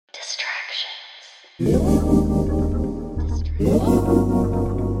Hey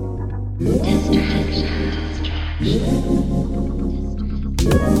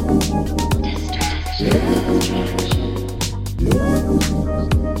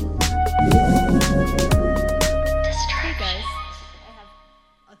guys, I have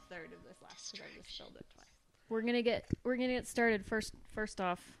a third of this left because I just spilled it twice. We're gonna get started. First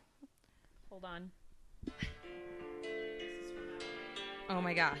off, hold on. Oh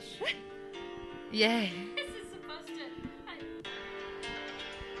my gosh. Yay. This is supposed to.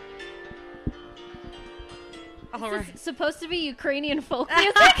 Alright. This is supposed to be Ukrainian folk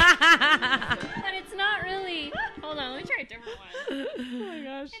music, but it's not really. Hold on, let me try a different one. Oh my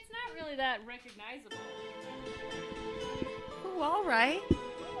gosh. It's not really that recognizable. Oh, alright.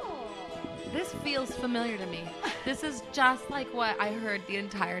 This feels familiar to me. This is just like what I heard the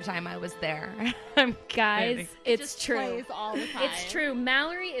entire time I was there. I'm Guys, kidding. it's just true. plays all the time. It's true.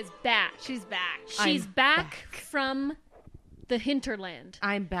 Mallory is back. She's back. She's I'm back back. from the hinterland.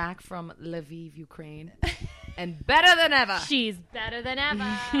 I'm back from Lviv, Ukraine. And better than ever. She's better than ever.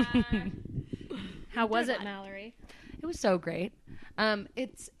 How was it, Mallory? It was so great.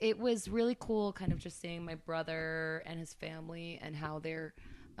 It was really cool kind of just seeing my brother and his family and how they're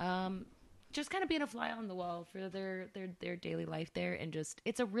just kind of being a fly on the wall for their daily life there, and just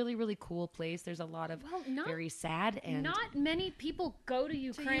it's a really, really cool place. There's a lot of very sad and Not many people go to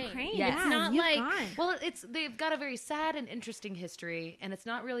Ukraine. Yes. It's not you've like gone. well, they've got a very sad and interesting history, and it's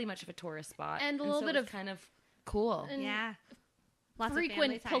not really much of a tourist spot, And a little so bit it was of- kind of cool. and Yeah. Lots of frequent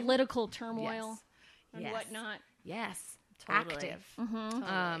family time. political turmoil and Yes. whatnot. Yes, Totally. active.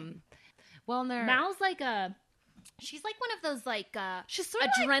 Mm-hmm. Well, and they're Mal's she's like one of those she's sort of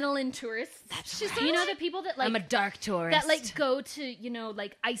like, adrenaline tourists. That's You right. know the people that I'm a dark tourist. that go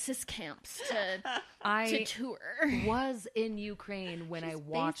to ISIS camps to I tour. was in Ukraine when I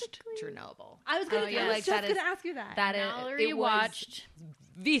watched Chernobyl. I was gonna, Oh, yeah, I was like, just that gonna is- ask you that. That is, Mallory it was watched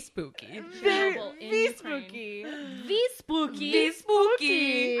V spooky. Chernobyl in Ukraine. spooky. V spooky. V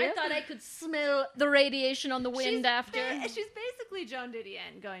spooky. I thought I could smell the radiation on the wind after. She's basically Joan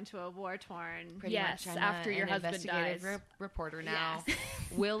Didion going to a war-torn. Pretty Yes, much. I'm after your an husband investigative dies. reporter now,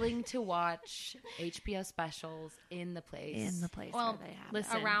 willing to watch HBO specials in the place. where they have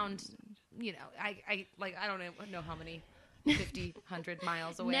listen. around, I don't know how many, 50, 100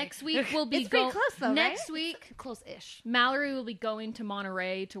 miles away. Next week we'll be It's pretty close, though, Next right? week, Close-ish. Mallory will be going to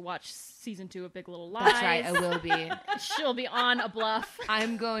Monterey to watch season 2 of Big Little Lies. That's right. I will be. She'll be on a bluff.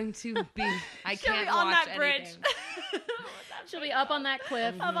 I'm going to be. I She'll can't be on watch that bridge. anything. She'll be up on that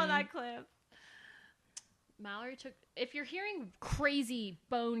cliff. Up on that cliff. Mallory took. If you're hearing crazy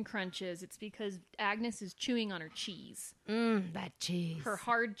bone crunches, it's because Agnes is chewing on her cheese, That cheese. her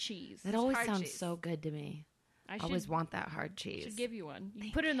hard cheese. That always hard sounds cheese. so good to me. I I should, always want that hard cheese. should give you one. You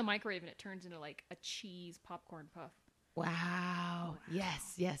can put it in the microwave and it turns into like a cheese popcorn puff. Wow.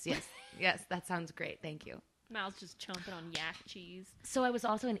 Yes, yes, yes. Yes, that sounds great. Thank you. Mal's just chomping on yak cheese. So I was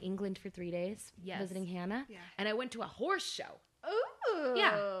also in England for 3 days Yes. visiting Hannah. Yeah. And I went to a horse show. Ooh.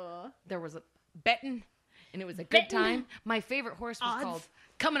 Yeah. There was a betting, and it was a good Betting. time. My favorite horse was Odds. called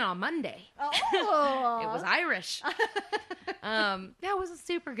Coming on Monday. Oh. It was Irish. Yeah, it was a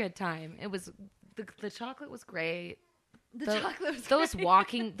super good time. It was the chocolate was great. The chocolate was those great.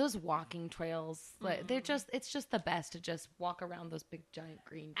 walking trails, like it's just the best to just walk around those big giant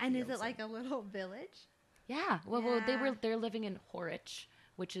green And is fields. it like a little village? Yeah. Well, Yeah. they're living in Horwich,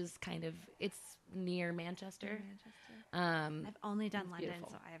 which is it's near Manchester. I've only done London, beautiful.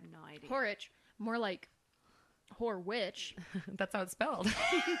 so I have no idea. Horwich, more like Horwich. That's how it's spelled.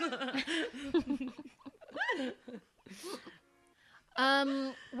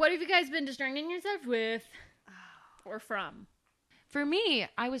 What have you guys been distracting yourself with, or from? For me,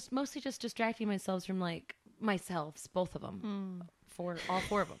 I was mostly just distracting myself from myself, both of them, for all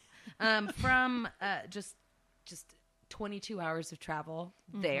 4 of them, from just 22 hours of travel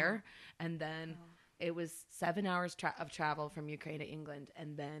there, and then it was 7 hours of travel from Ukraine to England,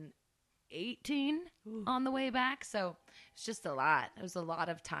 and then 18 on the way back. So it's just a lot. It was a lot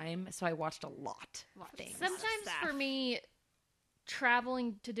of time. So I watched a lot of things. Sometimes for me,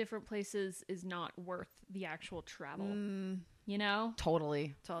 traveling to different places is not worth the actual travel. You know?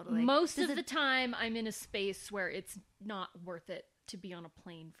 Totally. Totally. Most of the time, I'm in a space where it's not worth it to be on a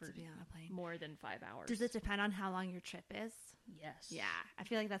plane for be on a plane. more than 5 hours. Does it depend on how long your trip is? Yes. Yeah. I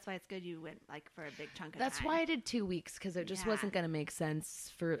feel like that's why it's good you went for a big chunk of That's time. why I did 2 weeks, because it just Yeah. wasn't going to make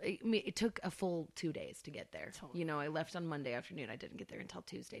sense it took a full 2 days to get there. Totally. I left on Monday afternoon. I didn't get there until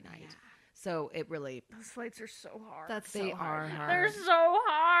Tuesday night. So it really, Those flights are so hard. That's they so hard. are hard. They're so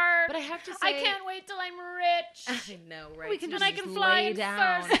hard. But I have to say, I can't wait till I'm rich. I know, right? We can Then just I can fly in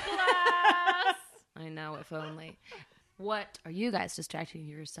first class. know, if only. What are you guys distracting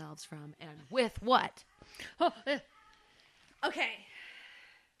yourselves from, and with what? Okay.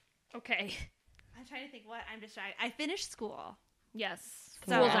 Okay. I'm trying to think what I'm distracted. I finished school. Yes.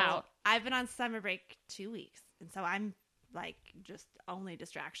 So School's out. I've been on summer break 2 weeks. And so I'm like just only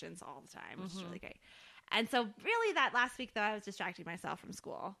distractions all the time, which is really great. And so really that last week though, I was distracting myself from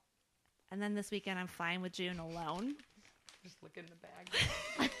school. And then this weekend I'm flying with June alone. Just look in the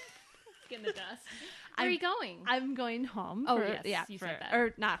bag. Get in the dust. Where are you going? I'm going home. Oh, yes, you said that.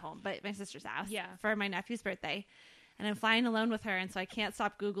 Or not home, but my sister's house. Yeah. For my nephew's birthday. And I'm flying alone with her. And so I can't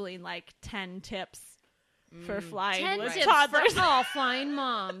stop Googling like 10 tips for flying 10 with tips toddlers. for all flying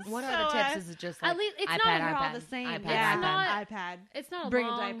moms. What So, are the tips? Is it just like at least it's iPad, not They're iPad, all the same. iPad, yeah. iPad? not- iPad. It's not a Bring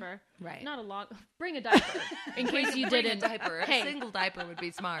long, a diaper. Right. Not a long. Bring a diaper in case you Bring didn't. a diaper. Hey, A single diaper would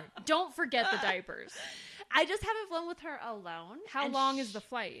be smart. don't forget the diapers. I just haven't flown with her alone. How and long is the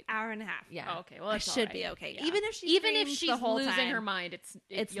flight? hour and a half? Yeah. Oh, okay, well I that's should all be right. okay. Yeah. Even if she even if screams she's the whole losing time, her mind, it's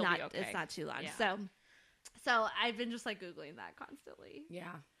not be okay. it's not too long. Yeah. So I've been just like Googling that constantly.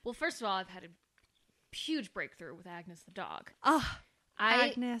 Yeah. Well, first of all, I've had a huge breakthrough with Agnes the dog. Oh, I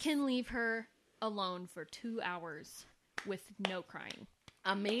Agnes. can leave her alone for 2 hours with no crying.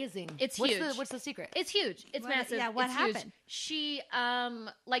 Amazing. It's what's huge. What's the secret? It's huge. It's What- massive. yeah, what It's huge. happened? She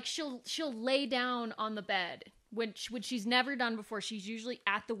like she'll lay down on the bed which she's never done before. She's usually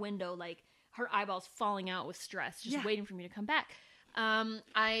at the window, like her eyeballs falling out with stress, just waiting for me to come back.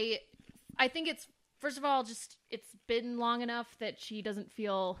 I think it's, first of all, just it's been long enough that she doesn't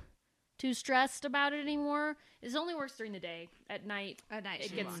feel too stressed about it anymore. It only works during the day. At night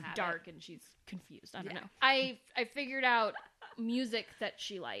it gets dark and she's confused. I don't know. I figured out music that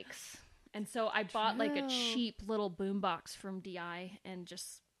she likes, and so I bought like a cheap little boombox from DI and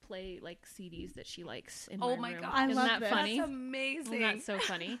just play like CDs that she likes in my room. God, I Isn't love that this. funny? That's amazing. Isn't that so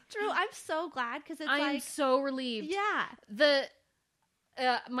funny? Drew, I'm so glad because it's I am like so relieved. yeah.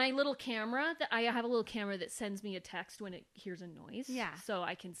 My little camera, that I have a little camera that sends me a text when it hears a noise. Yeah. So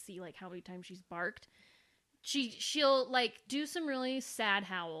I can see like how many times she's barked. She'll like do some really sad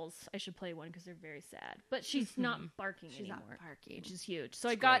howls. I should play one because they're very sad. But she's not barking anymore. not barking. Which is huge. So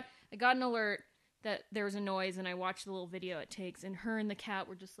I got an alert that there was a noise, and I watched the little video it takes, and her and the cat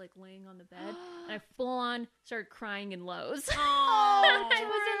were just like laying on the bed, and I full on started crying in Lowe's. Oh, I was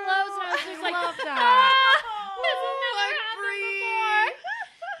in Lowe's, and I was just like, love that. this has never happened before.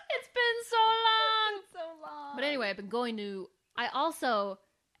 It's been so long. But anyway, I've been going to. I also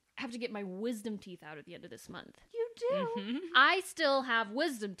have to get my wisdom teeth out at the end of this month. You do. I still have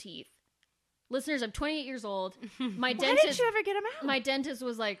wisdom teeth. Listeners, I'm 28 years old. My Why dentist. didn't you ever get them out? My dentist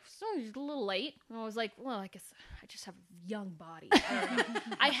was like, "So you're a little late." And I was like, "Well, I guess I just have a young body." I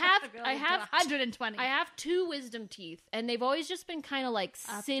don't know. I have 120. I have 2 wisdom teeth, and they've always just been kind of like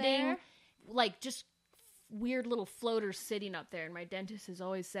Up sitting, there? like just weird little floaters sitting up there. And my dentist has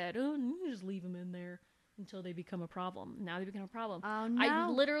always said, "Oh, you just leave them in there until they become a problem." Now they become a problem. Oh, no.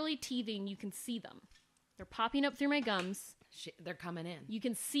 I'm literally teething. You can see them. They're popping up through my gums. They're coming in. You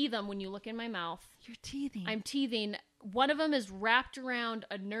can see them when you look in my mouth. You're teething. I'm teething. One of them is wrapped around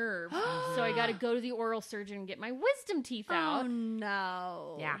a nerve, so I got to go to the oral surgeon and get my wisdom teeth out. Oh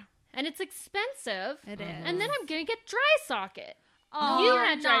no. Yeah. And it's expensive. It is. And then I'm gonna get dry socket. Oh, You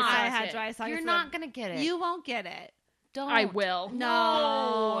had dry I socket. had dry socket. You're not gonna get it. You won't get it. don't. I will.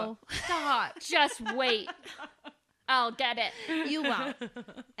 No. Stop. Just wait. I'll get it. You won't.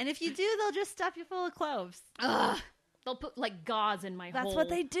 And if you do, they'll just stuff you full of cloves. Ugh. They'll put like gauze in my hole. That's what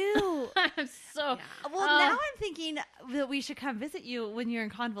they do. I'm so. Well, now I'm thinking that we should come visit you when you're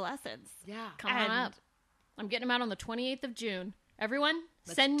in convalescence. Yeah. Come on up. I'm getting them out on the 28th of June. Everyone,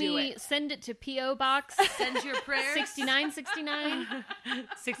 Let's send do me. it. Send it to PO Box Send your prayers. 6969.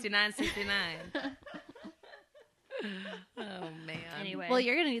 6969. Oh man. Anyway, Well,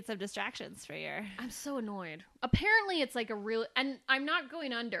 you're gonna need some distractions for your. I'm so annoyed. Apparently, it's like a real, and I'm not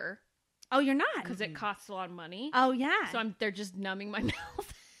going under Oh, you're not. because it costs a lot of money. Oh yeah. So they're just numbing my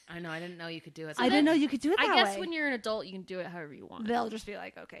mouth. I know. I didn't know you could do it. I didn't know you could do it that I guess way. when you're an adult, you can do it however you want. They'll just be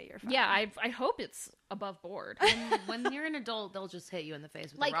like, okay, you're fine. Yeah, I hope it's above board. when you're an adult, they'll just hit you in the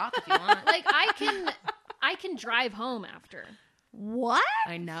face with Like- a rock if you want. Like I can drive home after. What?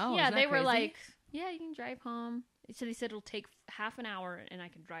 I know. Yeah, isn't that they were crazy? like, yeah, you can drive home. So they said it'll take half an hour and I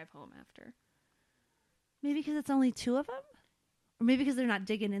can drive home after. Maybe because it's only 2 of them, or maybe because they're not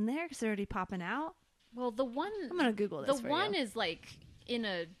digging in there because they're already popping out. Well, the one I'm gonna Google this. the for one you. is like in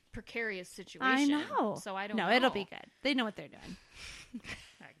a precarious situation. I know. So I don't No, know. it'll be good. They know what they're doing.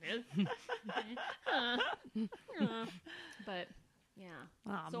 But yeah.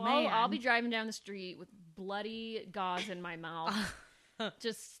 Oh, So man. I'll be driving down the street with bloody gauze in my mouth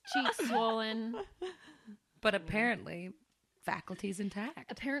just cheeks swollen. But apparently, faculty's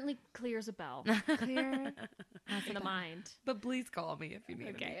intact. Apparently clear as a bell. Clear. In the mind. But please call me if you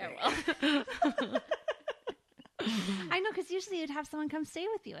need Okay, anything. I will. I know, because usually you'd have someone come stay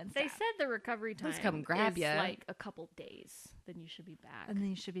with you and They stuff. said the recovery time Let's come grab is ya. like a couple days. Then you should be back. And then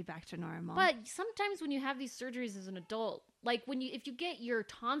you should be back to normal. But sometimes when you have these surgeries as an adult, like if you get your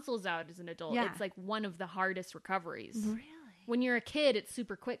tonsils out as an adult, Yeah. it's like one of the hardest recoveries. really? When you're a kid, it's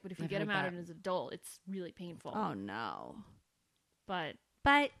super quick, but if you I've get them heard out that. as an adult, it's really painful. Oh, no. But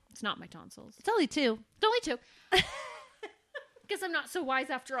But it's not my tonsils. it's only 2. It's only 2. Guess I'm not so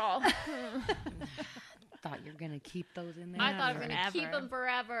wise after all. Thought you were going to keep those in there. I thought I was Forever. going to keep them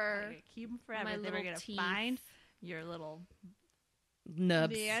forever. Keep them forever. My They were little going to teeth. find your little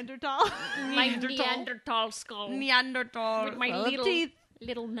Nubs. Neanderthal. My Neanderthal skull. Neanderthal. With my Full of little teeth.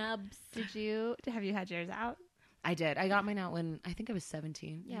 little nubs. Have you had yours out? I did. I got mine out when I think I was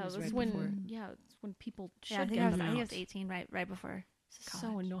 17. Yeah, it was right when before. it's when people should Yeah, I think get I was, them I think I out. was 18 right before. This is so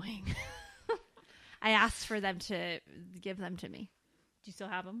college. annoying. I asked for them to give them to me. Do you still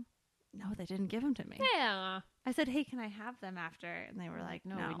have them? No, they didn't give them to me. Yeah. I said, "Hey, can I have them after?" And they were like,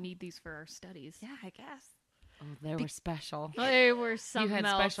 No, "No." we need these for our studies. Yeah, I guess. Oh, they were special. They were You something had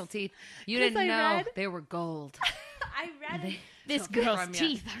else. special teeth. You 'Cause didn't I know read- they were gold. I read it. This Took it girl's from ya.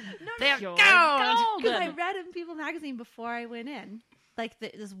 teeth are They're pure gold. Because I read in People magazine before I went in. Like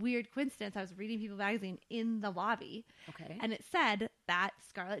this weird coincidence, I was reading People magazine in the lobby, Okay. and it said that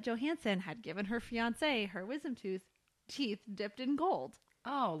Scarlett Johansson had given her fiance her wisdom teeth dipped in gold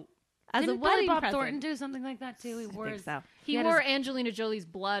Oh, as didn't a wedding Billy Bob present. Thornton do something like that too? He I wore think his, so. He had wore his- Angelina Jolie's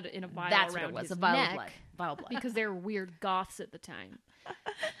blood in a vial That's what around it was. his A vial neck of blood. Vial of blood. because they were weird goths at the time.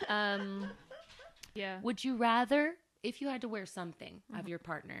 Yeah. Would you rather, if you had to wear something of your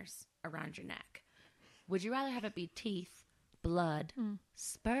partner's around your neck, would you rather have it be teeth, blood,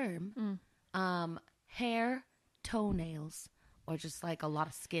 sperm, hair, toenails, or just like a lot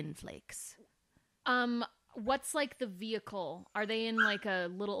of skin flakes? What's like the vehicle? Are they in like a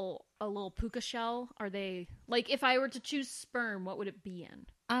little puka shell? Are they like if I were to choose sperm, what would it be in?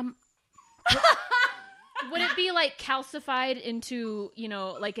 Would it be like calcified into,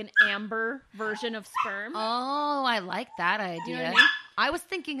 like an amber version of sperm? Oh, I like that idea. You know what I mean? I was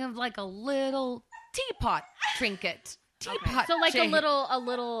thinking of like a little teapot trinket. Teapot So like a shape.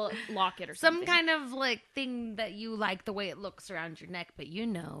 little locket or Some something. kind of like thing that you like the way it looks around your neck, but you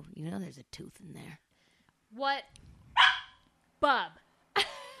know there's a tooth in there. What? Bub.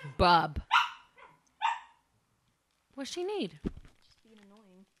 Bub. What's she need?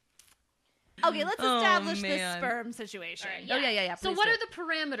 Okay, let's establish this man. sperm situation. Oh, yeah. So please what do. are the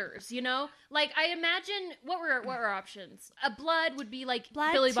parameters, Like I imagine what were options? A blood would be like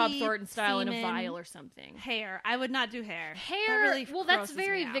Blood, Billy Bob teeth, Thornton style in a semen. vial or something. Hair. I would not do hair. Hair, That really well, that's grosses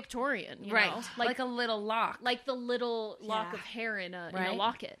very me out. Victorian, you Right. know? Like a little lock. like the little lock Yeah. of hair in a Right.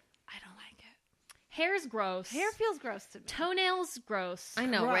 locket. I don't like it. Hair's gross. Hair feels gross to me. Toenails gross. I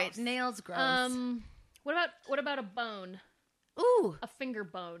know, gross. right? Nails gross. What about a bone? Ooh. A finger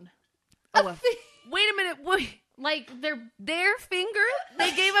bone. Oh, wait a minute. Wait. Like Their finger?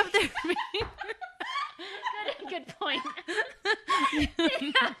 They gave up their finger. good point.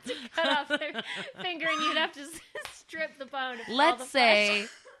 You'd have to cut off their finger and you'd have to strip the bone. of all the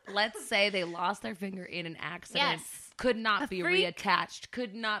Let's say they lost their finger in an accident. Yes. Could not be freak. reattached.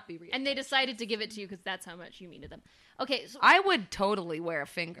 Could not be reattached. And they decided to give it to you because that's how much you mean to them. Okay, so I would totally wear a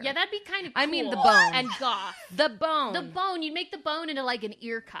finger. yeah, that'd be kind of cool. I mean the bone. And goth. The bone. The bone, you'd make the bone into like an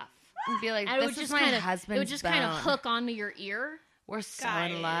ear cuff. And be like, And it this would is just my kind of husband's it would just kind of bone. hook onto your ear. We're so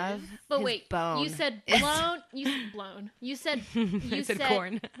Guys. in love. But His wait, bone. you said is- blown. You said blown. You said I said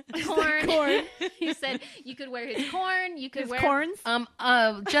corn. Corn. You said you could wear his corn. You could His wear corns.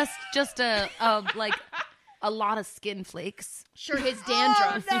 Just a like a lot of skin flakes. Sure, his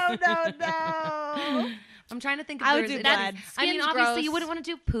dandruff. No. I'm trying to think. If I would there's do any- blood. I mean, Skin's obviously, gross. you wouldn't want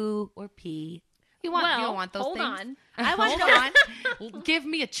to do poo or pee. You don't want those hold things. on. I want Hold on. Give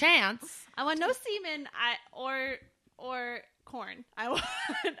me a chance. I want no semen. Or corn. I want.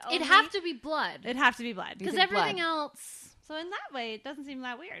 It'd have to be blood It'd have to be blood. because think everything blood. else. So in that way, it doesn't seem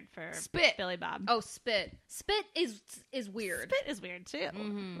that weird for Spit. Billy Bob. Oh, spit. Spit is weird. Spit is weird too,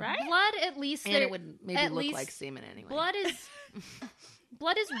 right? Blood, at least, And there- it would maybe at look least like semen anyway.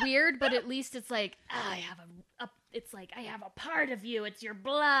 Blood is weird, but at least it's like I have it's like I have a part of you. It's your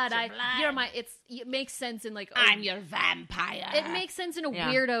blood. You're my. It makes sense in like I'm your vampire. It makes sense in a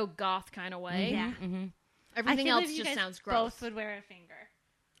Yeah. weirdo goth kind of way. Yeah. Everything I can't else believe you just guys sounds gross. Both would wear a finger.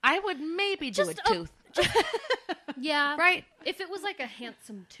 I would maybe do Just a tooth. Yeah, Right? If it was like a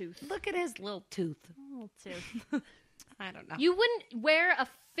handsome tooth. Look at his little tooth. Oh, too. I don't know. You wouldn't wear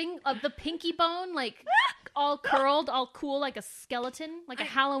the pinky bone like all curled, all cool like a skeleton, like a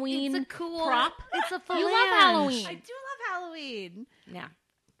Halloween It's a cool prop. It's a phalange. You love Halloween. I do love Halloween, Yeah.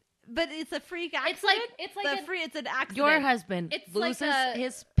 but it's a freak accident. It's like it's an accident. Your husband It's like loses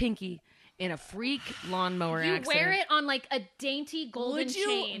his pinky in a freak lawnmower you accident. wear it on like a dainty golden Would you?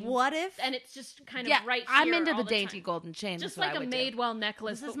 chain. What if? And it's just kind of Yeah, right here. I'm into all the the dainty time. golden chain. Just That's what like I a would do. Madewell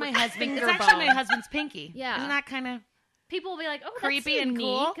necklace. This is but my with husband. finger It's actually bone. my husband's pinky. Yeah. Isn't that kind of People will be like, "Oh, creepy that's and unique.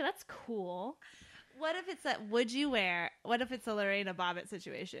 cool?" That's cool." What if it's a? Would you wear? What if it's a Lorena Bobbitt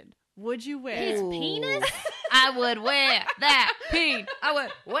situation? Would you wear His Ooh. penis? I would wear that peen. I would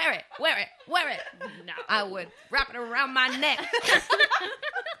wear it. No. I would wrap it around my neck.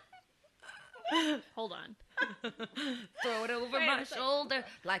 Hold on. Throw it over my shoulder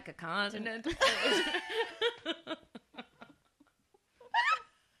like a continental.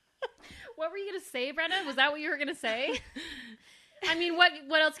 What were you gonna say, Brenna? Was that what you were gonna say? I mean, what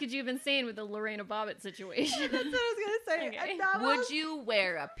else could you have been saying with the Lorena Bobbitt situation? That's what I was gonna say. Okay. And now Would you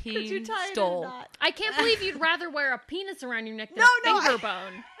wear a Could you peen tie it in a stole? knot? I can't believe you'd rather wear a penis around your neck than No, a no, finger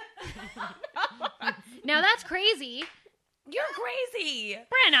bone. Now that's crazy, You're crazy.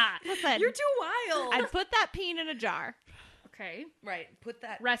 Brenna. Listen, You're too wild. I'd put that peen in a jar. Okay, Right. Put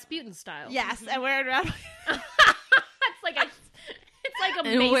that. Rasputin style. Yes, and wear it around. It's like a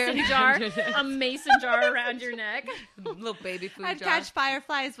And wear mason it jar, around your neck. a mason jar around your neck. Little baby food I'd jar. catch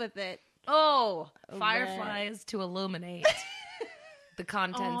fireflies with it. Oh, Oh, fireflies to illuminate the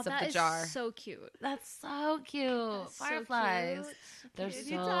contents of that the is jar. so cute. That's so cute. That's so Fireflies. cute. They're Can so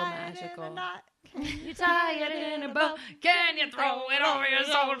you tie it in a magical. knot? You tie it in a bow. Can you throw it over your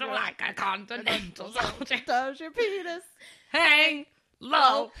shoulder like a continental soldier? Does your penis? Hang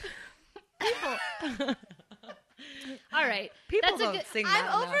low. All right, People that's a don't good. sing I'm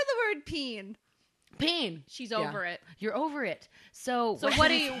that over enough. the word peen. Peen. She's Yeah. over it. You're over it. So So what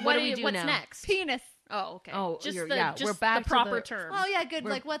do you? What do do we you? do What's now? next? Penis. Oh, okay. Oh, just you're- the yeah, just we're back the to proper the- term. Oh yeah, good.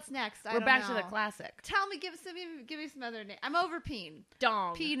 We're- Like what's next? I We're don't back to know. the classic. Tell me, give me some other name. I'm over peen.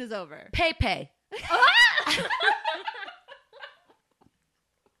 Dong. Peen is over. Pepe.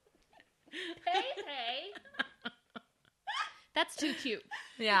 Hey. That's too cute.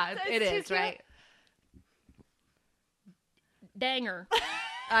 Yeah, That's it too is, cute. right? Danger.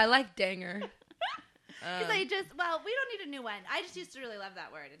 I like Danger. Because I just, we don't need a new one. I just used to really love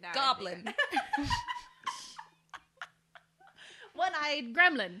that word. And now I Goblin. think One-eyed,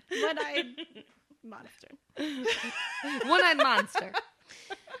 Gremlin. one-eyed monster. One-eyed monster.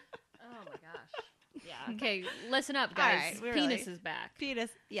 Oh my gosh. Yeah. Okay, listen up, All guys. right, we Penis really- is back. Penis,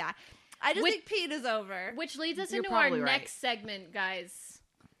 yeah. I just think peen is over. Which leads us You're into our probably right. next segment, guys.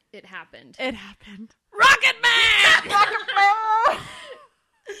 It happened. It happened. Rocket Man!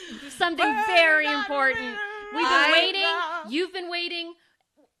 Something very important. We've been I waiting. know. You've been waiting.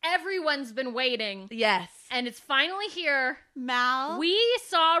 Everyone's been waiting. Yes. And it's finally here. Mal. We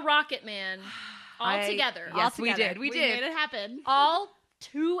saw Rocket Man all I- together. Yes, all we together. did. We made did. it happen. All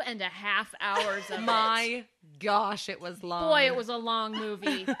 2.5 hours of it. My gosh, it was long. Boy, it was a long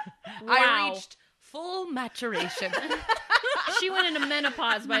movie. I Wow. reached full maturation. She went into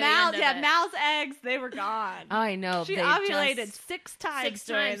menopause by Mal, the end of it. Mal's eggs, they were gone. I know. She they ovulated just- 6 times. 6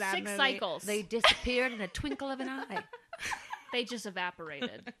 during times, that 6 movie. cycles. They disappeared in a twinkle of an eye. They just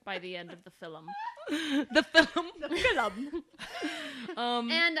evaporated by the end of the film. The film. The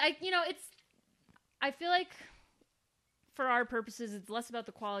film. And I feel like for our purposes, it's less about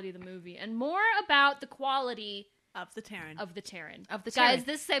the quality of the movie and more about the quality Of the Terran. of the Terran. Of the Guys, Terran.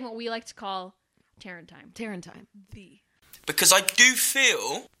 this segment we like to call Terran time. Terran time. Because I do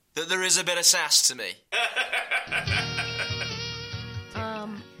feel that there is a bit of sass to me.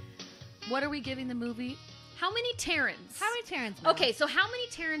 What are we giving the movie? How many Terrans? How many Terrans? Mal? Okay, so how many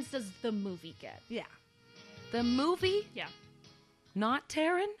Terrans does the movie get? Yeah. The movie? Yeah. Not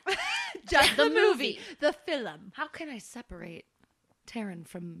Terran? Just The the movie. movie. The film. How can I separate Terran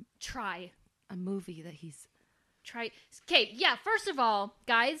from Try. a movie that he's... Okay, yeah, first of all,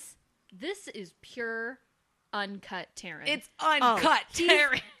 guys, this is pure uncut Terran. It's uncut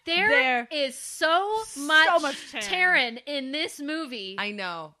Terran. There is so much, much Terran. Terran in this movie. I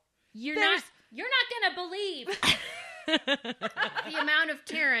know. You're There's- not gonna believe the amount of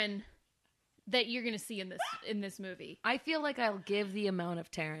Terran that you're gonna see in this movie. I feel like I'll give the amount of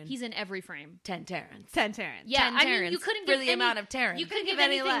Terran. He's in every frame. 10 Terrans. 10 Terrans. Yeah, 10 I mean, Terrans you couldn't for give the any- amount of Terran. You couldn't Couldn't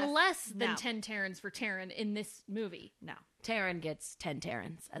give give any anything less. less than No. 10 Terrans for Terran in this movie. No. Taryn gets 10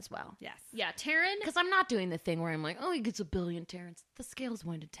 Tarans as well. Yes. Yeah, Taryn. Because I'm not doing the thing where I'm like, oh, he gets a billion Tarans. The scale's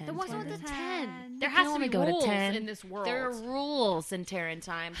 1 to 10. The one's on the Taryn. 10. You There can has to only be go to rules 10. in this world. There are rules in Taryn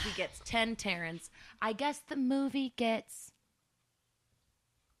time. He gets 10 Tarans. I guess the movie gets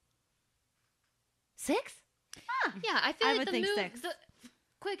 6? Yeah, I feel I like would the think movie. 6. The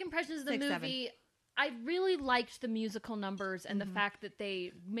quick impressions of the 6, 7. movie. I really liked the musical numbers and the fact that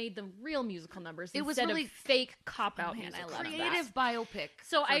they made them real musical numbers It was instead really- of fake cop out man, I musicals. love Creative biopic.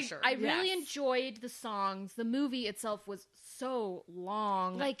 So for I sure. I really Yes. enjoyed the songs. The movie itself was so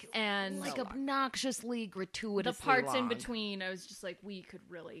long, and like obnoxiously the gratuitously parts in long. between. I was just like, we could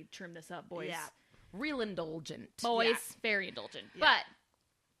really trim this up, boys. Yeah. Real indulgent. Boys, very indulgent. But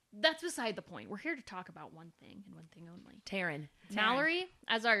that's beside the point. We're here to talk about one thing and one thing only. Taryn. Mallory,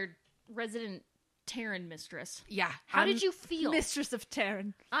 as our resident Taryn mistress. Yeah. How did you feel? Mistress of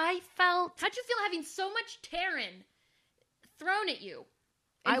Taryn. I felt How'd you feel having so much Taryn thrown at you?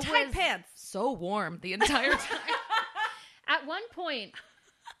 In I tight was pants. so warm the entire time. At one point,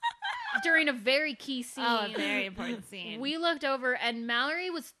 during a very key scene, Oh, a very important scene. we looked over and Mallory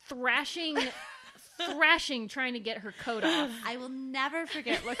was thrashing, trying to get her coat off. I will never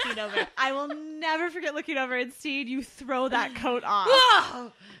forget looking over. I will never forget looking over and seeing you throw that coat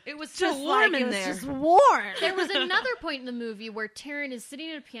off. It was so Just warm like in it was there. just warm. There was another point in the movie where Taryn is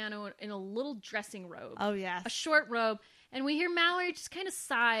sitting at a piano in a little dressing robe, Oh yes. a short robe, and we hear Mallory just kind of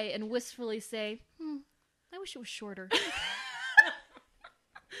sigh and wistfully say, I wish it was shorter.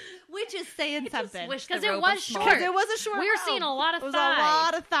 Which is saying something. wish Because the it robe was smaller. short. There was a short We were robe. seeing a lot of It was thigh. a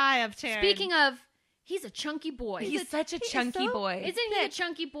lot of thigh of Taryn. Speaking of, he's a chunky boy. He's such a chunky so- boy. Isn't he a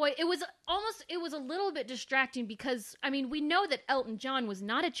chunky boy? It was a little bit distracting because, I mean, we know that Elton John was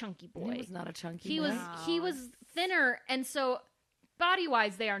not a chunky boy. He was not a chunky He boy. was he was thinner, and so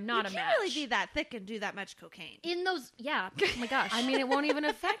body-wise, they are not you a can't match. really be that thick and do that much cocaine. In those, yeah, oh my gosh. I mean, it won't even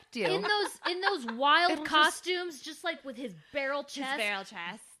affect you. in those wild It'll just- costumes, just like with his barrel chest His barrel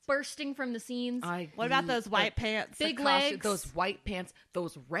chest. bursting from the scenes. What about those white pants? big The legs. costume- Those white pants,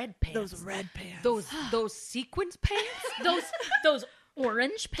 those red pants, Those red pants. those sequins pants, those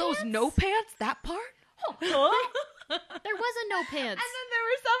orange pants. those no pants. That part. There was a no pants. And then there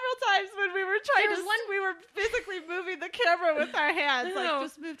were several times when we were trying There was to. one- We were physically moving the camera with our hands. Like know.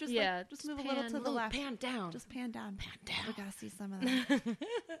 just move, just Yeah, just just move a little pan, to the left. Pan down. Just pan down. pan down. We gotta see some of that.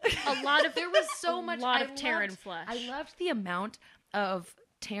 A lot of There was so a much. lot I of Taryn loved- flesh. I loved the amount of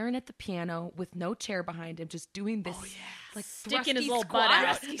Taryn at the piano with no chair behind him, just doing this, like sticking his thrusty little squat.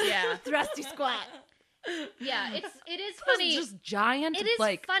 butt out. Yeah, Thrusty squat. yeah. It is This funny. is just giant, It is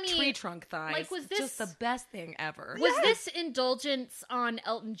like funny. tree trunk thighs. Like, was just this- the best thing ever? Was this indulgence on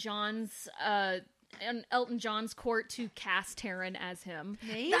Elton John's court to cast Taryn as him?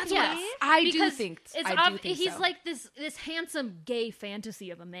 Maybe. That's Yes. what I do Because think. it's I do think he's so. like this handsome gay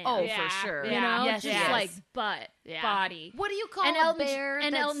fantasy of a man. Oh, Yeah. for sure. you Yeah. know, Yes, just yes. like butt, Yeah. body. What do you call And a Elton bear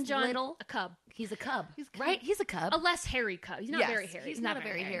and that's Elton John, little? a cub, He's a cub. He's a cub. Right? He's a cub. a less hairy cub. He's not Yes, very hairy. he's not a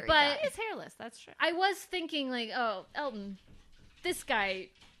very hairy But guy. He's hairless. That's true. I was thinking, like, oh, Elton, this guy,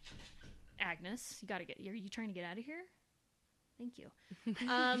 Agnes, you gotta get. Are you trying to get out of here? Thank you.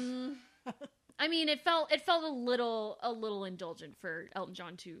 I mean, it felt a little indulgent for Elton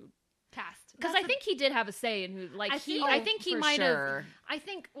John to Cast. because I think he did have a say in who, like, I I think- think he for might sure. have. I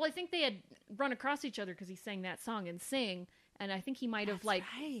think they had run across each other because he sang that song and Sing, and I think he might have like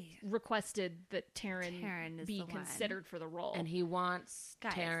requested that Taryn is be the one. considered for the role. And he wants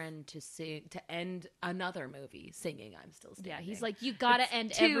Guys. Taryn to end another movie singing "I'm Still Standing." yeah, he's like, you gotta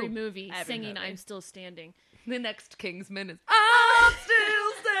end two. every movie Every singing movie. "I'm Still Standing." the next Kingsman is "I'm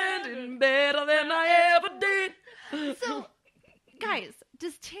still standing better than I ever did." So, guys,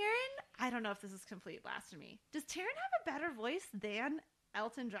 does Taryn? I don't know if this is complete blasphemy. Does Taryn have a better voice than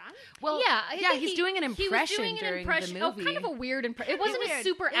Elton John? Well, yeah, I think he's doing an he was impression doing an during impression. the movie. Oh, kind of a weird impression. It wasn't a Weird.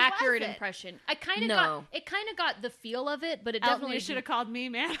 super It accurate wasn't. impression. I kind of No. got the feel of it, but it Elton, definitely you should have called me,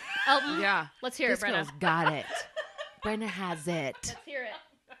 man. Elton. Yeah, Let's hear this it, Brenna. girl's got it. Brenna has it. Let's hear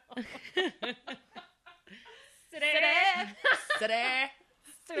it. Today.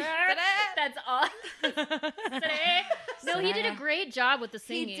 That's all. No, he did a great job with the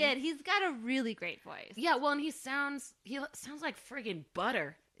singing. He did. He's got a really great voice. Yeah, well, and he sounds like friggin'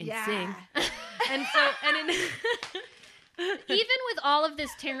 butter in Yeah. Sing. And so, and in Even with all of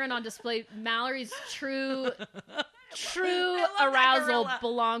this Taryn on display, Mallory's true that arousal gorilla.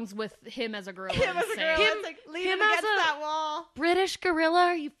 belongs with him as a gorilla. Him as a Insane. girl. It's like, lean him him as against a- that wall. British gorilla,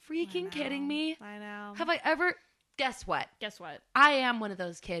 are you I freaking know. kidding me? I know. Have I ever? Guess what? Guess what? I am one of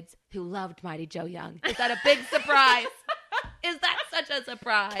those kids who loved Mighty Joe Young. Is that a big surprise? Is that such a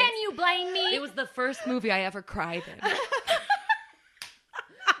surprise? Can you blame me? It was the first movie I ever cried in.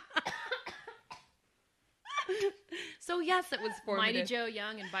 So yes, it was formative. Mighty Joe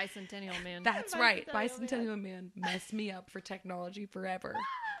Young and Bicentennial Man. That's right. Bicentennial Man messed me up for technology forever.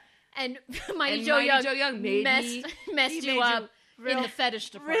 And Mighty And Joe Mighty Young Joe Young made messed he you made up you in real- the fetish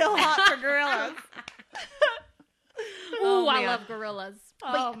department. Real hot for gorillas. Ooh, I man. love gorillas.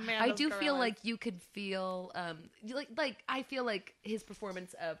 Oh man, I those do feel gorillas. like you could feel like I feel like his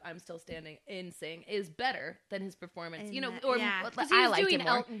performance of "I'm Still Standing" in "Sing" is better than his performance. In You know, that- or yeah. like, 'Cause he I was liked doing him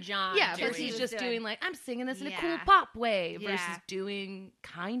more. Elton John. Yeah, doing but he he's was just doing- doing like I'm singing this in a cool Yeah. pop way versus Yeah. doing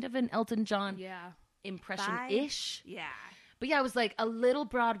kind of an Elton John Yeah. impression-ish. Yeah. But yeah, it was like a little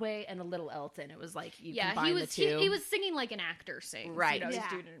Broadway and a little Elton. It was like you Yeah, combine he was the two. he was singing like an actor sings. Right. You know, Yeah. he's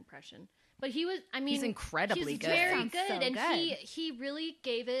doing an impression. But he was, I mean, He's incredibly he's good. very Sounds good, so and good. he really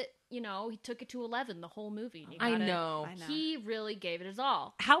gave it. You know, he took it to 11 the whole movie. And you I gotta- know. I know. He really gave it his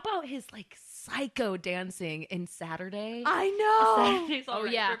all. How about his like psycho dancing in Saturday? I know. Saturday's Oh, All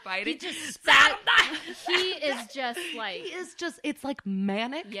Right yeah. for Fighting. He just Saturday. He is just like, He is just, it's like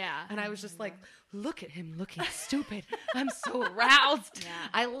manic. yeah. And I was just like, look at him looking stupid. I'm so aroused. Yeah.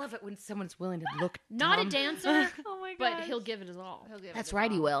 I love it when someone's willing to look Not dumb. a dancer, Oh my but gosh. he'll give it his all. He'll give it That's his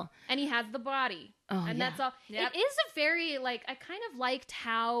right, he all. will. And he has the body. Oh, and yeah. that's all. Yep. It is a very, like, I kind of liked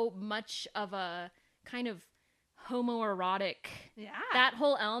how much of a kind of homoerotic, Yeah. that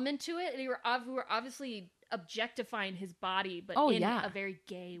whole element to it. We were obviously objectifying his body, but Oh, in yeah. a very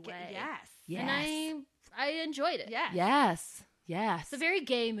gay way. Yes. Yes. And I enjoyed it. Yes. Yes. Yes. It's a very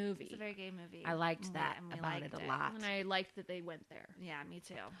gay movie. It's a very gay movie. I liked Mm, that and we about liked it a lot. And I liked that they went there. Yeah, me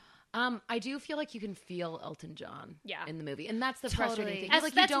too. I do feel like you can feel Elton John Yeah. in the movie. And that's the Totally. frustrating thing. That's,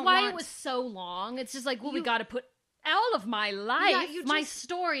 Like, you that's don't why want... it was so long. It's just like, well, we You- got to put all of my life, you my just-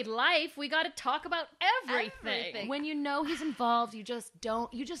 storied life. We got to talk about everything. when you know he's involved, you just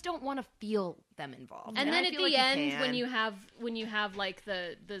don't want to feel them involved. And then I at feel the like end, can. when you have like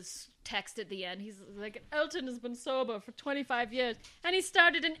this text at the end, he's like, Elton has been sober for 25 years, and he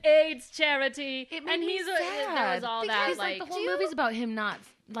started an AIDS charity, It made and me he's sad. there was all that Because, like, the whole movie's about him not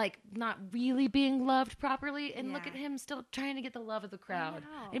really being loved properly, and look Yeah. at him still trying to get the love of the crowd.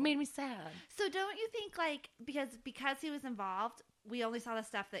 know. It made me sad. So don't you think like because he was involved, we only saw the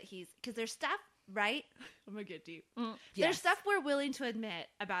stuff that because there's stuff, right? I'm gonna get deep. There's Yes. stuff we're willing to admit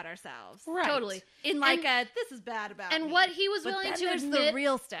about ourselves. Right. totally. In like this is bad about And me. what he was But willing then to there's admit the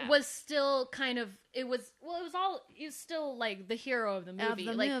real stuff. was still kind of he was still like the hero of the movie.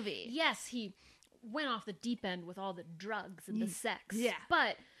 the like, movie. Yes, he went off the deep end with all the drugs and the sex. yeah.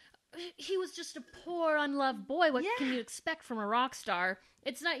 But he was just a poor, unloved boy. What can Yeah. you expect from a rock star?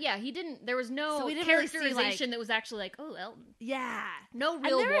 It's not. Yeah, he didn't. There was no So we didn't really see, characterization like- that was actually like, oh, Elton. Yeah. No And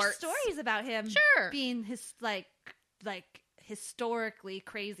real there warts. are stories about him Sure. being like historically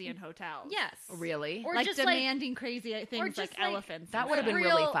crazy in hotels. Yes. Really? Or Like just demanding crazy things just like like- elephants. That and would have been stuff.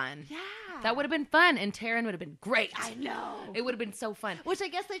 really real- fun. Yeah. That would have been fun, and Taryn would have been great. I know. It would have been so fun. Which I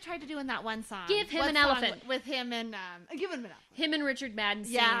guess they tried to do in that one song. Give him What an song elephant. with him and give him an elephant. him and Richard Madden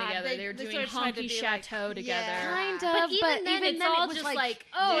singing Yeah, together. they- They were they doing sort of tried to Honky be like- Chateau together. Yeah. Kind of, But even then, it's all it was just like,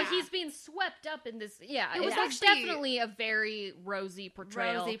 oh, Yeah. he's being swept up in this. Yeah, It was it's actually- definitely a very rosy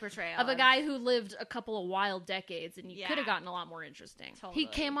portrayal, Rosy portrayal of a guy who lived a couple of wild decades, and you Yeah. could have gotten a lot more interesting. He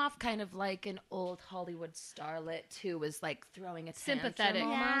came off kind of like an old Hollywood starlet who was like throwing a Sympathetic. tantrum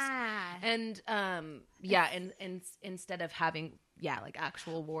almost. Yeah. And and instead of having like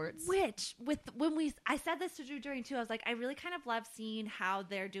actual warts. Which I said this to Drew during too. I was like, I really kind of love seeing how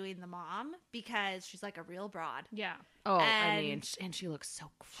they're doing the mom because she's like a real broad. Yeah, Oh, I and- mean, and she looks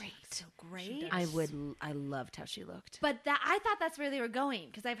so great. So great. I loved how she looked. But I thought that's where they were going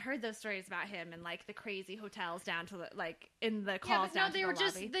because I've heard those stories about him and like the crazy hotels down to the like in the yeah, calls but no, down they to were the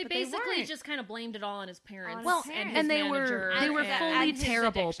just lobby. they But basically weren't. just kind of blamed it all on his parents. his Well, parents. and, his and they manager. were and fully his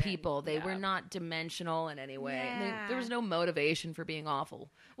terrible addiction. people. They were Yeah. not dimensional in any way. Yeah. There was no motivation for being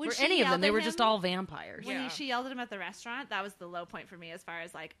awful When for she any of them. yelled They at were just him- all vampires. When Yeah. she yelled at him at the restaurant, that was the low point for me as far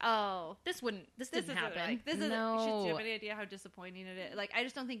as like, oh, this didn't isn't happen. Like, this isn't. No. Do you have any idea how disappointing it is? Like, I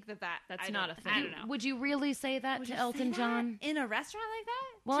just don't think that's That's I not don't- a thing. I don't know. Would you really say that Would to you say Elton that John? in a restaurant like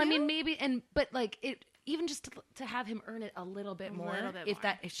that? Well, I too? mean, maybe, but like it, even just to have him earn it a little bit A more. little bit if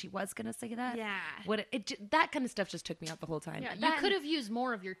more. if she was gonna say that, Yeah. that kind of stuff just took me out the whole time. Yeah, That- you could have used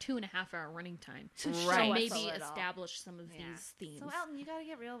more of your 2.5-hour running time to Right. maybe Show us a little. establish some of Yeah. these themes. So Elton, you got to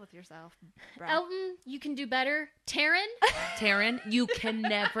get real with yourself, bro. Elton, you can do better. Taryn, Taryn, you can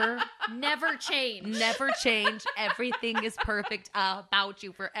never, never change. never change. Everything is perfect about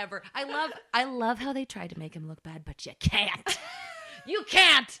you forever. I love how they tried to make him look bad, but you can't. You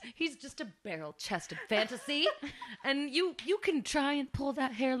can't. He's just a barrel-chested fantasy, and you can try and pull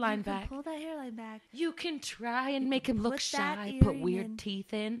that hairline back. Pull that hairline back. You can try and make him look put that shy, put earring weird in.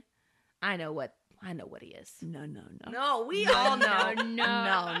 teeth in. I know what I know what he is. No. No, we all know.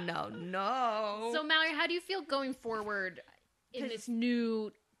 No. So Mallory, how do you feel going forward in this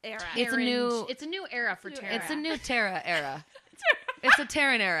new Era. It's a new era for Taryn. It's a new Terra era. It's a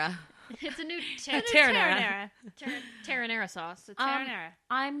Terran era. It's a new Terran era. Terranera sauce. It's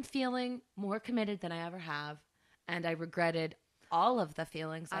I'm feeling more committed than I ever have, and I regretted all of the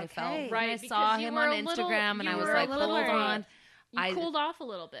feelings I felt when I saw him on Instagram, and I was like, hold on. You cooled off a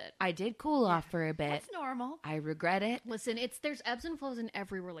little bit. I did cool off for a bit. That's normal. I regret it. Listen, there's ebbs and flows in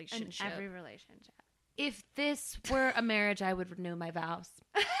every relationship. If this were a marriage, I would renew my vows.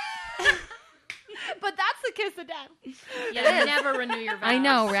 But that's the kiss of death. Yeah, never renew your vows. I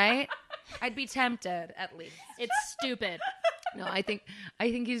know, right? I'd be tempted, at least. It's stupid. No, I think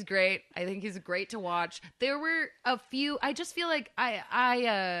he's great. I think he's great to watch. There were a few. I just feel like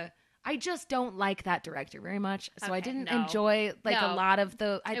I just don't like that director very much, so I didn't enjoy a lot of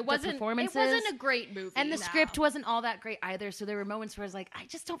the performances. It wasn't a great movie, and the script wasn't all that great either. So there were moments where I was like, I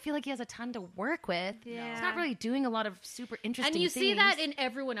just don't feel like he has a ton to work with. Yeah. He's not really doing a lot of super interesting. And you things. see that in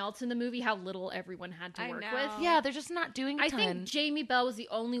everyone else in the movie, how little everyone had to work with. Yeah, they're just not doing a ton. I think Jamie Bell was the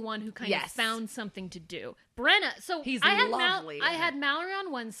only one who kind of found something to do. Brenna, so he's lovely. I had Mallory on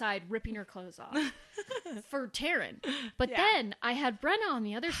one side ripping her clothes off for Taryn, but then I had Brenna on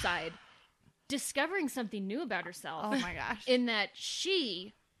the other side. Discovering something new about herself. Oh my gosh. In that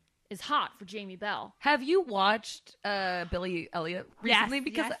she is hot for Jamie Bell. Have you watched Billy Elliot recently? Yes,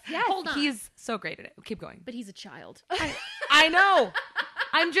 because Hold on. He's so great at it. Keep going. But he's a child. I know.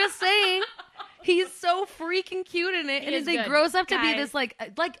 I'm just saying. He's so freaking cute in it. And he grows up to be this like,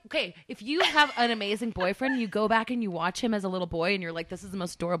 okay, if you have an amazing boyfriend, you go back and you watch him as a little boy and you're like, this is the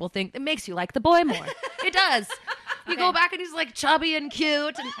most adorable thing. It makes you like the boy more. It does. You go back and he's like chubby and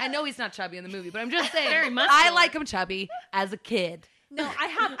cute. And I know he's not chubby in the movie, but I'm just saying. Very much I so. like him chubby as a kid. No,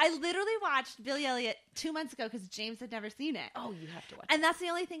 I literally watched Billy Elliot 2 months ago because James had never seen it. Oh, you have to watch And that's the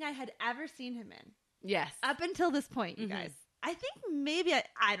only thing I had ever seen him in. Yes. Up until this point, you guys. I think maybe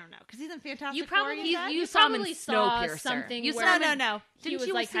I don't know because he's in Fantastic You probably Four. You saw him in saw Snowpiercer. something. You where saw no. He was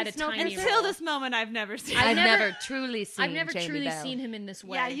you like see had a tiny Until role. this moment, I've never seen. I've never truly seen. I've never Jamie truly Bell. seen him in this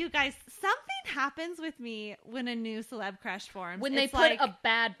way. Yeah, you guys. Something happens with me when a new celeb crush forms. When they It's put like, a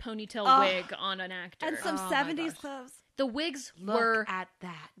bad ponytail wig on an actor. and some Oh my 70s gosh. clothes. The wigs Look were at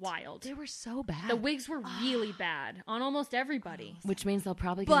that. wild. They were so bad. The wigs were really bad on almost everybody. Which means they'll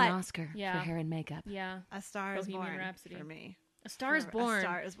probably get an Oscar for hair and makeup. Yeah. A Star is Bohemian Born Rhapsody. for me. A Star is Born. A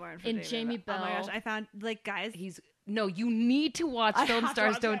Star is Born for in David Jamie Bell. Oh my gosh, I found guys. You need to watch Film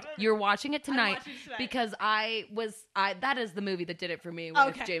Stars Don't. You're watching it tonight watching it tonight. because that is the movie that did it for me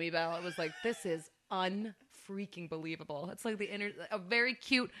with Jamie Bell. It was like, this is unfreaking believable. It's like a very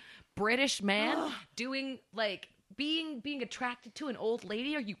cute British man doing like being attracted to an old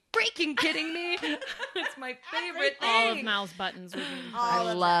lady. Are you freaking kidding me? It's my favorite thing. All of Mal's buttons.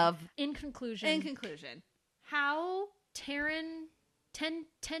 I love. In conclusion, how Taryn 10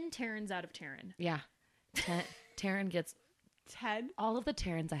 Taryn's out of Taryn. Yeah. Taryn gets 10. all of the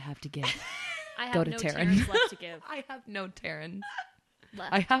Taryn's I have to give. I have Go to no Taryn. Taryn's left to give. I have no Taryn.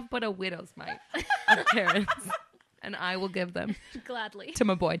 Left. I have but a widow's mite of Taryn. And I will give them Gladly. to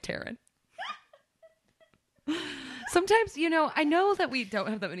my boy Taryn. Sometimes, I know that we don't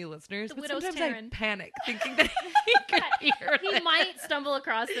have that many listeners, The but widow's sometimes Taryn. I panic thinking that he could hear He this might stumble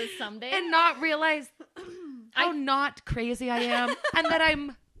across this someday. and not realize how not crazy I am and that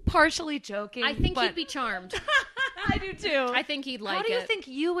I'm partially joking. I think but he'd be charmed. I do too. I think he'd like it. How do you think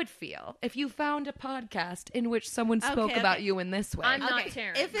you would feel if you found a podcast in which someone spoke about you in this way? I'm not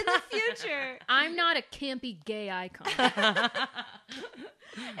Taryn. If in the future, I'm not a campy gay icon. if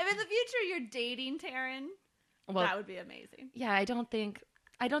in the future you're dating Taryn, that would be amazing. Yeah, I don't think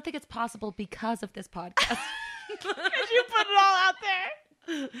it's possible because of this podcast. Because you put it all out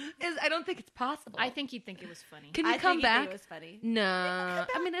there. I don't think it's possible. I think he'd think it was funny. Can you come back? It was funny. No.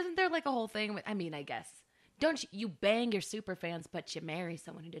 I mean, isn't there like a whole thing? I guess. Don't you bang your super fans, but you marry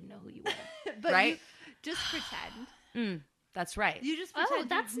someone who didn't know who you were. But right? you just pretend. That's right. You just pretend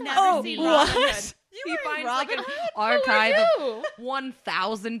that's you've not- never seen Robin Hood. He finds Robin like an Hood? archive Who are of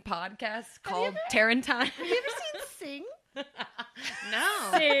 1,000 podcasts called Taryn Time. Have you ever seen Sing?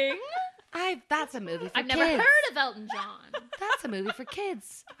 No. Sing? That's a movie for I've kids. never heard of Elton John. That's a movie for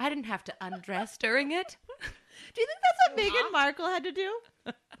kids. I didn't have to undress during it. Do you think that's what Meghan Markle had to do?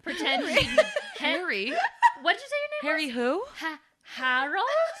 Pretend Harry? What did you say your name Harry who? was? Harold?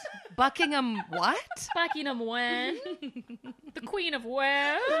 Buckingham what? Buckingham when? The Queen of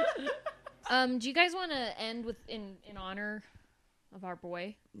where? Do you guys want to end with in honor of our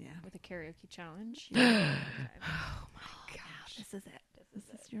boy? Yeah. With a karaoke challenge? Oh my gosh. This is it. This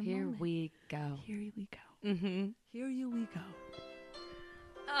is your Here moment. we go. Here we go. Mm-hmm. Here we go.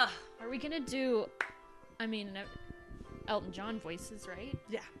 Are we gonna do? I mean, Elton John voices, right?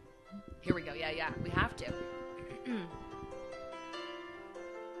 Yeah. Here we go. Yeah. We have to.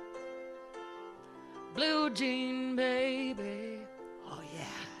 Blue jean baby. Oh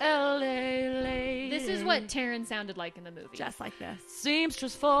yeah. L.A. lady. This is what Taryn sounded like in the movie. Just like this.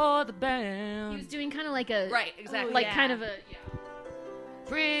 Seamstress for the He band. was doing kind of like a Right, exactly. like yeah. kind of a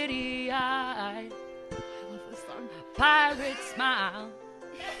Pretty eye, I love this song. pirate smile.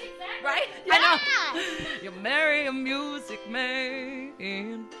 Right? Yeah. I know. You marry a music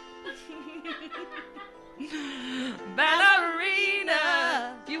man.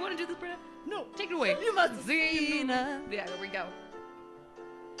 Ballerina. Do you want to do the breath? No. Take it away. You must see Yeah, here we go.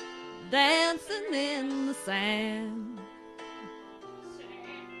 dancing in the sand.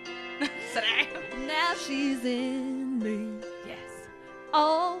 Now she's in me. Yes.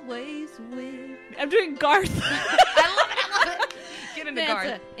 Always with me. I'm doing Garth. I love it. Get into Dancer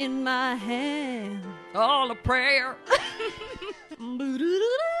guard. in my hand. All a prayer.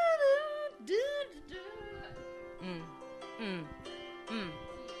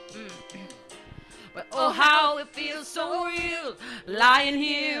 But oh, how it feels so real, lying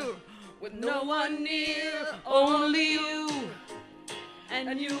here with no one near, only you,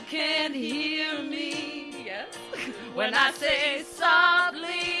 and you can't hear me. Yes. When I say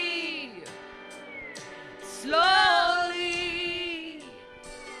softly, slowly,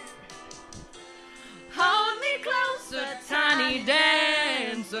 hold me closer, tiny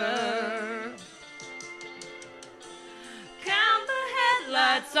dancer. Count the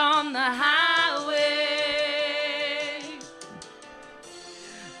headlights on the highway.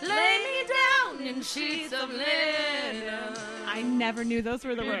 Lay me down in sheets of linen. I never knew those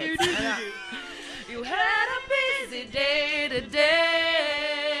were the words. You had a busy day today.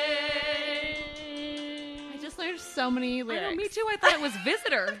 I just learned so many I lyrics. know, me too. I thought it was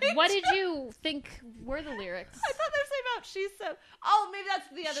Visitor. What did you think were the lyrics? I thought they were saying about she's so. Oh, maybe that's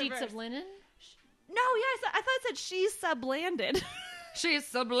the other Sheets verse. of linen. No, yes, I thought it said she's sublanded. She's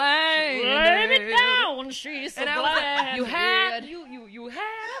sublime. Lay it down, she's And I was like, you had a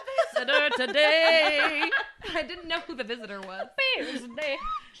visitor today. I didn't know who the visitor was. Thursday.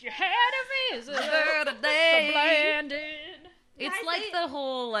 She had a visitor today. blended. It's I like say- the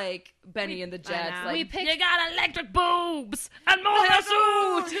whole like Benny and the Jets. know. Like, We picked- you got electric boobs and more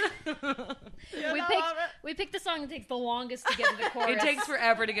suit. We picked the song that takes the longest to get to the chorus. It takes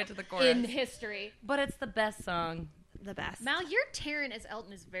forever to get to the chorus, in history. but it's the best song. The best. Mal, your Taryn as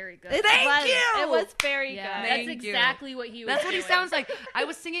Elton is very good. Thank you! It was very Yeah, good. Thank that's you. exactly what he was. That's what he doing. sounds like. I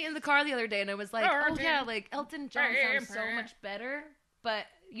was singing it in the car the other day, and I was like, oh yeah, like Elton John sounds so much better. But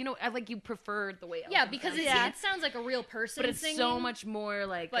you know, I like you preferred the way Elton Yeah, because sounds. it sounds like a real person but it's singing. so much more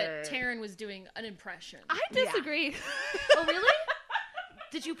like. But Taryn was doing an impression. I disagree. Oh really?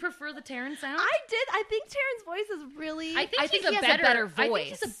 Did you prefer the Taryn sound? I did. I think Taryn's voice is really. I think he he's has a a better better I think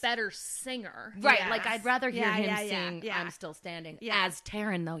voice. he's a better singer. Right, Yes. like I'd rather hear Yeah, him yeah, sing yeah. I'm Still Standing. Yeah. As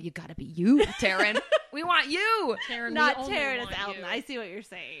Taryn, though, you gotta be you, Taryn. We want you. Taryn, not we only Taryn as want Elton. you. I see what you're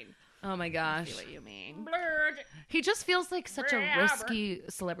saying. Oh my I gosh. see what you mean. Blurred. He just feels like such a Brabber. risky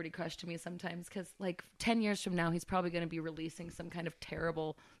celebrity crush to me sometimes because, like, 10 years from now, he's probably going to be releasing some kind of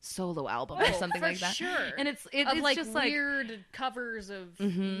terrible solo album or something for like that. sure. And it's Of it's like just like. weird covers of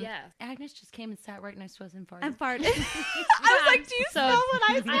Agnes just came and sat right next to us and farted. I'm farting. I was like, do you So- smell what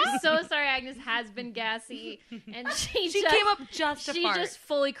I smell? I'm so sorry. Agnes has been gassy, and she she just, came up just to She fart. just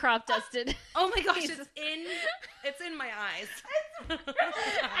fully crop dusted. Oh my gosh, it's in my eyes.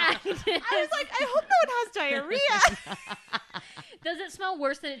 Agnes. I was like, I hope no one has diarrhea. Does it smell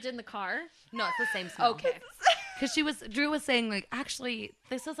worse than it did in the car? No, it's the same smell. Okay. Because Drew was saying, like, actually,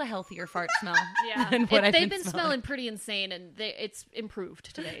 this is a healthier fart smell. Yeah. than what I've They've been smelling. smelling pretty insane, and it's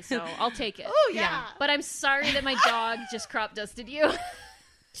improved today, so I'll take it. Oh yeah. Yeah. But I'm sorry that my dog just crop dusted you.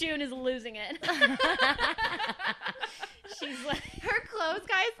 June is losing it. She's like, Her clothes,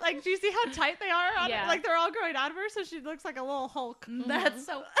 guys, like, do you see how tight they are? On Yeah. Like, they're all growing out of her, so she looks like a little Hulk. That's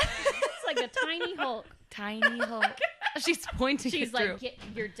so it's like a tiny Hulk. tiny Hulk. She's pointing She's at Drew. like,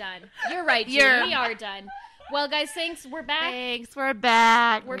 you're done. You're right, June. You're- We are done. Well, guys, thanks. We're back. Thanks, we're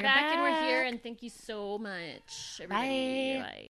back. We're back and we're here, and thank you so much, everybody. Bye. Bye.